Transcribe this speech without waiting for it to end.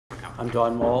I'm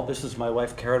Don Wall. This is my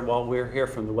wife, Karen Wall. We're here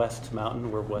from the West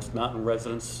Mountain. We're West Mountain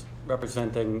residents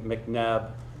representing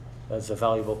McNabb as a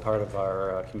valuable part of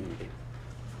our community.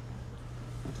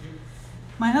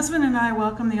 My husband and I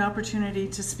welcome the opportunity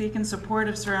to speak in support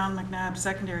of Sir Allan MacNab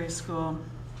Secondary School.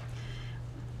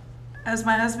 As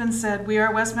my husband said, we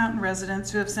are West Mountain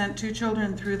residents who have sent 2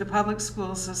 children through the public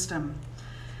school system.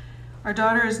 Our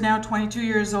daughter is now 22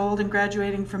 years old and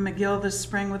graduating from McGill this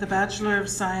spring with a Bachelor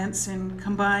of Science in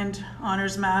combined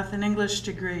honors math and English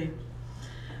degree.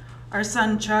 Our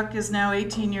son Chuck is now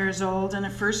 18 years old and a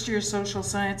first-year social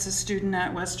sciences student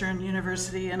at Western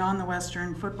University and on the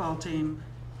Western football team.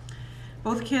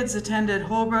 Both kids attended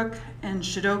Holbrook and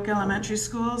Shadok elementary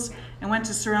schools and went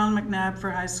to Sir Allan MacNab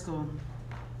for high school.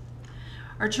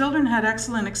 Our children had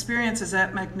excellent experiences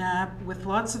at MacNab with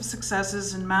lots of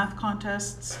successes in math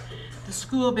contests, the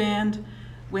school band,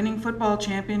 winning football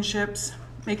championships,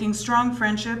 making strong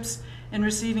friendships, and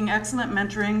receiving excellent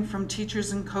mentoring from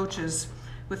teachers and coaches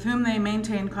with whom they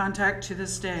maintain contact to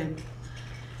this day.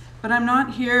 But I'm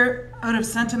not here out of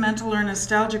sentimental or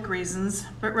nostalgic reasons,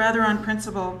 but rather on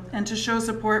principle and to show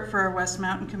support for our West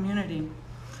Mountain community.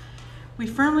 We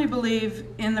firmly believe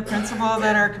in the principle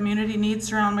that our community needs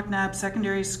Sir Allan MacNab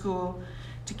Secondary School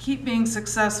to keep being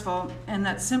successful, and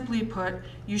that simply put,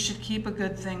 you should keep a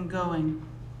good thing going.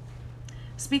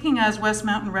 Speaking as West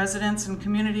Mountain residents and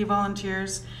community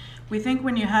volunteers, we think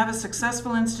when you have a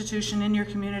successful institution in your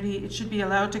community, it should be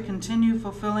allowed to continue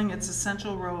fulfilling its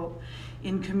essential role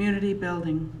in community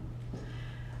building.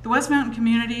 The West Mountain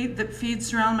community that feeds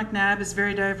Sir Allan MacNab is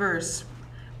very diverse,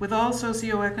 with all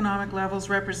socioeconomic levels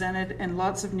represented and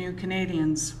lots of new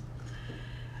Canadians.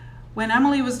 When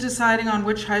Emily was deciding on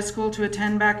which high school to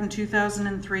attend back in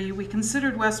 2003, we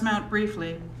considered Westmount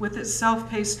briefly with its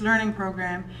self-paced learning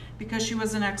program because she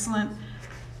was an excellent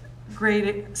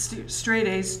straight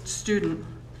A student.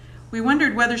 We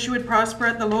wondered whether she would prosper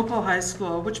at the local high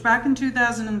school, which back in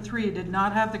 2003 did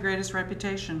not have the greatest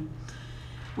reputation.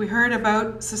 We heard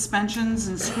about suspensions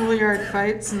and schoolyard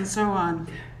fights and so on.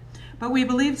 But we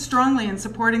believed strongly in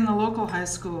supporting the local high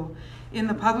school, in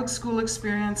the public school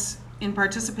experience, in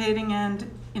participating and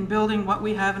in building what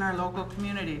we have in our local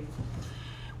community.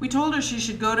 We told her she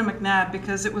should go to MacNab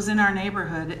because it was in our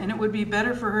neighborhood and it would be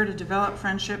better for her to develop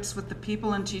friendships with the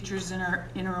people and teachers in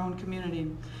her own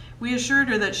community. We assured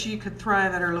her that she could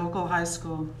thrive at her local high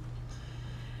school.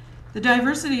 The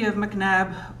diversity of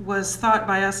MacNab was thought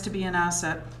by us to be an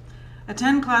asset.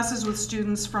 Attend classes with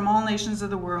students from all nations of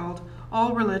the world,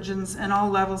 all religions, and all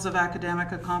levels of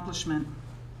academic accomplishment.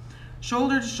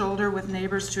 Shoulder to shoulder with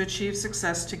neighbors to achieve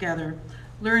success together,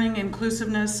 learning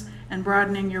inclusiveness and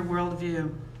broadening your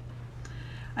worldview.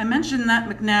 I mentioned that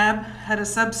MacNab had a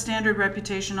substandard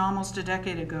reputation almost a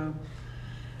decade ago.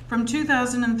 From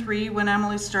 2003, when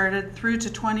Emily started, through to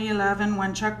 2011,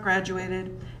 when Chuck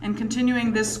graduated, and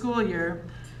continuing this school year,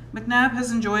 MacNab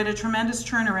has enjoyed a tremendous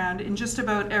turnaround in just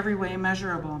about every way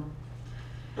measurable.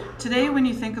 Today, when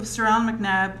you think of Sir Allan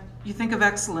MacNab, you think of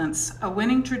excellence, a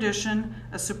winning tradition,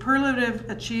 a superlative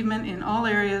achievement in all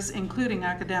areas, including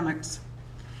academics.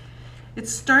 It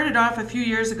started off a few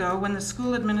years ago when the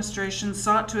school administration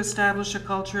sought to establish a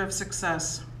culture of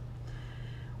success.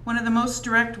 One of the most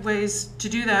direct ways to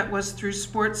do that was through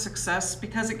sports success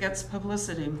because it gets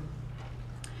publicity.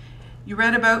 You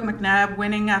read about MacNab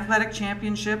winning athletic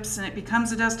championships, and it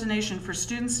becomes a destination for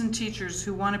students and teachers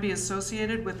who want to be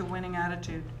associated with a winning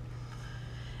attitude.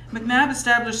 MacNab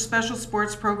established special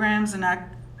sports programs and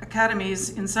academies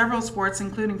in several sports,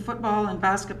 including football and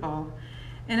basketball,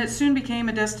 and it soon became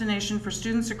a destination for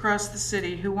students across the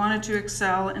city who wanted to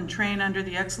excel and train under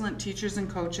the excellent teachers and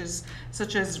coaches,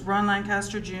 such as Ron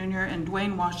Lancaster Jr. and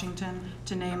Dwayne Washington,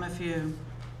 to name a few.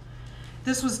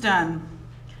 This was done.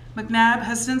 MacNab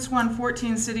has since won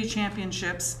 14 city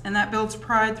championships, and that builds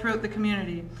pride throughout the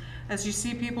community. As you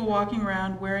see people walking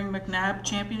around wearing MacNab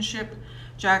championship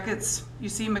jackets, you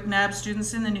see MacNab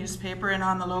students in the newspaper and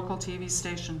on the local TV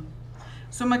station.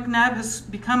 So MacNab has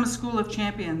become a school of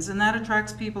champions, and that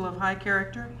attracts people of high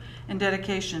character and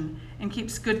dedication and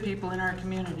keeps good people in our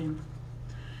community.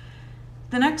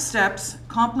 The next steps,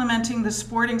 complementing the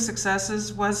sporting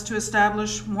successes, was to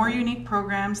establish more unique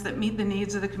programs that meet the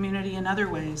needs of the community in other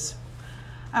ways.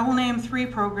 I will name 3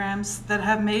 programs that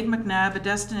have made MacNab a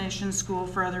destination school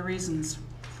for other reasons.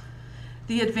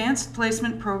 The Advanced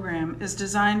Placement Program is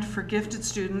designed for gifted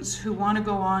students who want to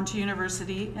go on to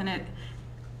university, and it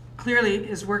clearly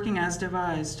is working as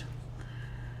devised.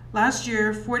 Last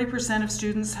year, 40% of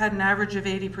students had an average of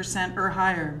 80% or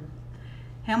higher.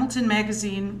 Hamilton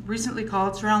Magazine recently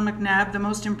called Sir Allan MacNab the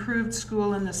most improved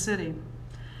school in the city.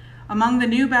 Among the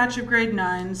new batch of grade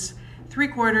 9s,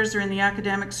 3/4 are in the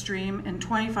academic stream, and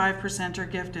 25% are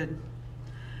gifted.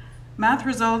 Math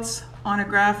results on a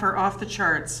graph are off the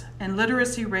charts, and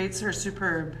literacy rates are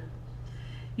superb.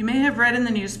 You may have read in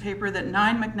the newspaper that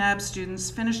 9 McNabb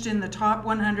students finished in the top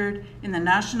 100 in the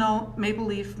National Maple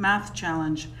Leaf Math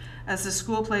Challenge, as the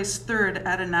school placed 3rd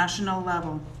at a national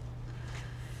level.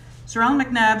 Sir Allan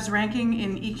McNabb's ranking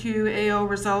in EQAO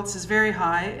results is very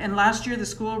high, and last year the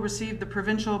school received the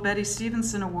provincial Betty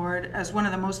Stevenson Award as one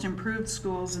of the most improved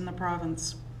schools in the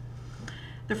province.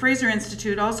 The Fraser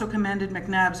Institute also commended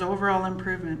McNabb's overall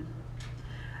improvement.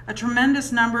 A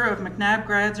tremendous number of McNabb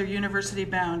grads are university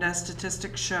bound, as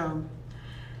statistics show.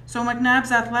 So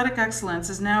McNabb's athletic excellence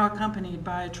is now accompanied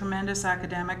by tremendous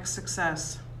academic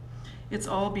success. It's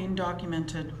all being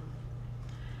documented.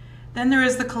 Then there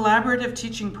is the collaborative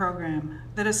teaching program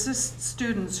that assists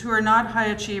students who are not high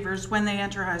achievers when they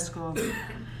enter high school.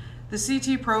 The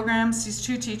CT program sees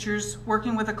 2 teachers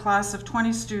working with a class of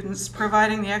 20 students,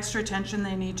 providing the extra attention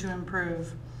they need to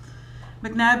improve.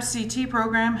 McNabb's CT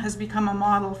program has become a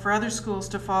model for other schools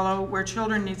to follow where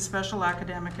children need special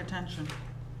academic attention.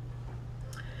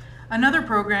 Another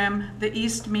program, the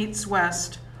East Meets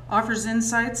West, offers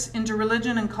insights into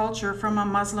religion and culture from a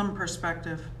Muslim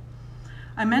perspective.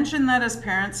 I mentioned that as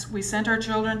parents, we sent our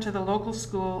children to the local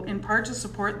school in part to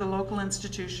support the local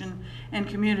institution and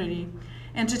community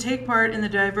and to take part in the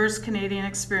diverse Canadian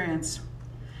experience.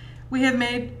 We have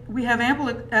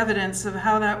ample evidence of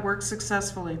how that works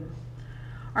successfully.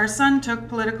 Our son took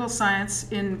political science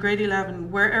in grade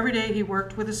 11, where every day he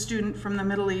worked with a student from the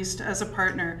Middle East as a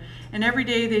partner, and every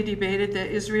day they debated the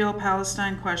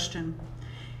Israel-Palestine question.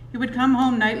 He would come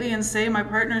home nightly and say, "My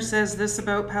partner says this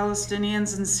about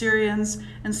Palestinians and Syrians,"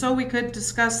 and so we could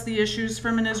discuss the issues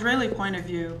from an Israeli point of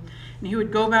view, and he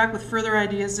would go back with further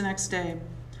ideas the next day.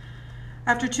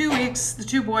 After 2 weeks, the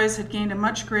 2 boys had gained a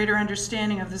much greater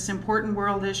understanding of this important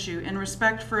world issue and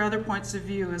respect for other points of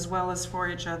view as well as for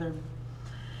each other.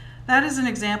 That is an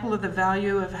example of the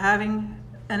value of having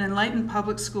an enlightened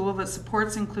public school that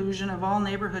supports inclusion of all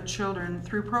neighborhood children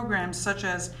through programs such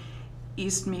as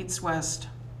East Meets West.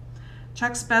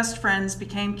 Chuck's best friends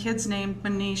became kids named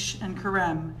Manish and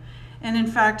Karem, and in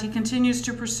fact he continues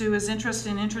to pursue his interest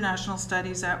in international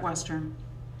studies at Western.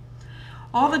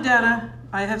 All the data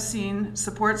I have seen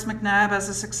supports McNabb as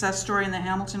a success story in the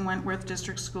Hamilton Wentworth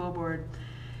District School Board.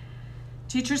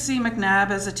 Teachers see McNabb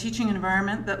as a teaching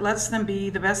environment that lets them be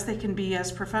the best they can be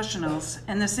as professionals,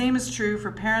 and the same is true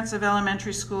for parents of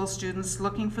elementary school students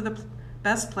looking for the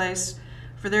best place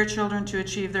for their children to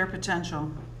achieve their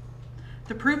potential.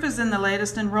 The proof is in the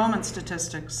latest enrollment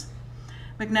statistics.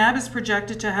 McNabb is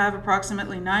projected to have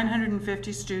approximately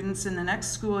 950 students in the next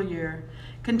school year,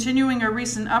 continuing a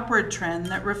recent upward trend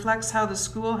that reflects how the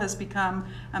school has become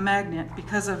a magnet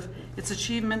because of its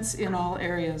achievements in all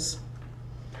areas.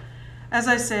 As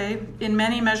I say, in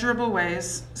many measurable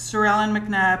ways, Sir Allan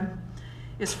McNabb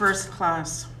is first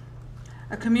class.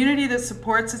 A community that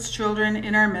supports its children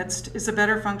in our midst is a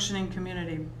better functioning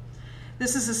community.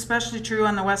 This is especially true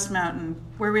on the West Mountain,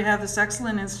 where we have this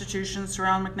excellent institution, Sir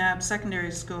Allan McNabb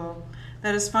Secondary School,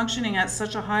 that is functioning at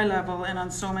such a high level and on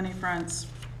so many fronts.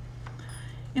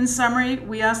 In summary,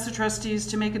 we ask the trustees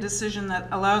to make a decision that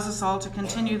allows us all to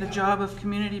continue the job of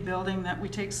community building that we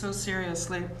take so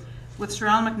seriously, with Sir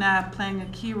Allan McNabb playing a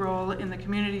key role in the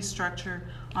community structure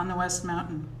on the West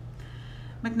Mountain.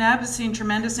 McNabb has seen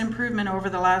tremendous improvement over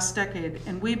the last decade,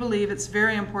 and we believe it's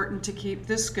very important to keep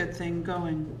this good thing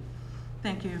going.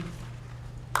 Thank you.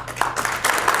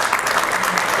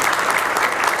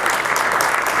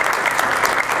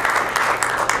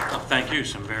 Well, thank you.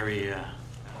 Some very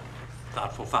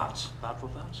thoughtful thoughts. Thoughtful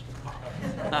thoughts?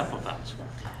 Thoughtful thoughts.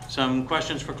 Some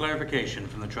questions for clarification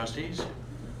from the trustees?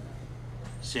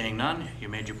 Seeing none, you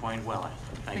made your point well.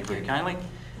 Thank you very kindly.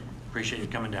 Appreciate you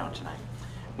coming down tonight.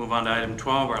 Move on to item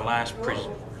 12, our last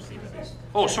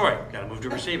Oh, sorry, got to move to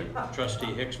receive it.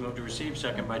 Trustee Hicks moved to receive,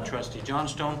 second by Trustee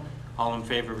Johnstone. All in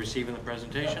favor of receiving the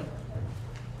presentation?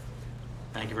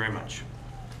 Thank you very much.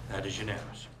 That is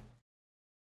unanimous.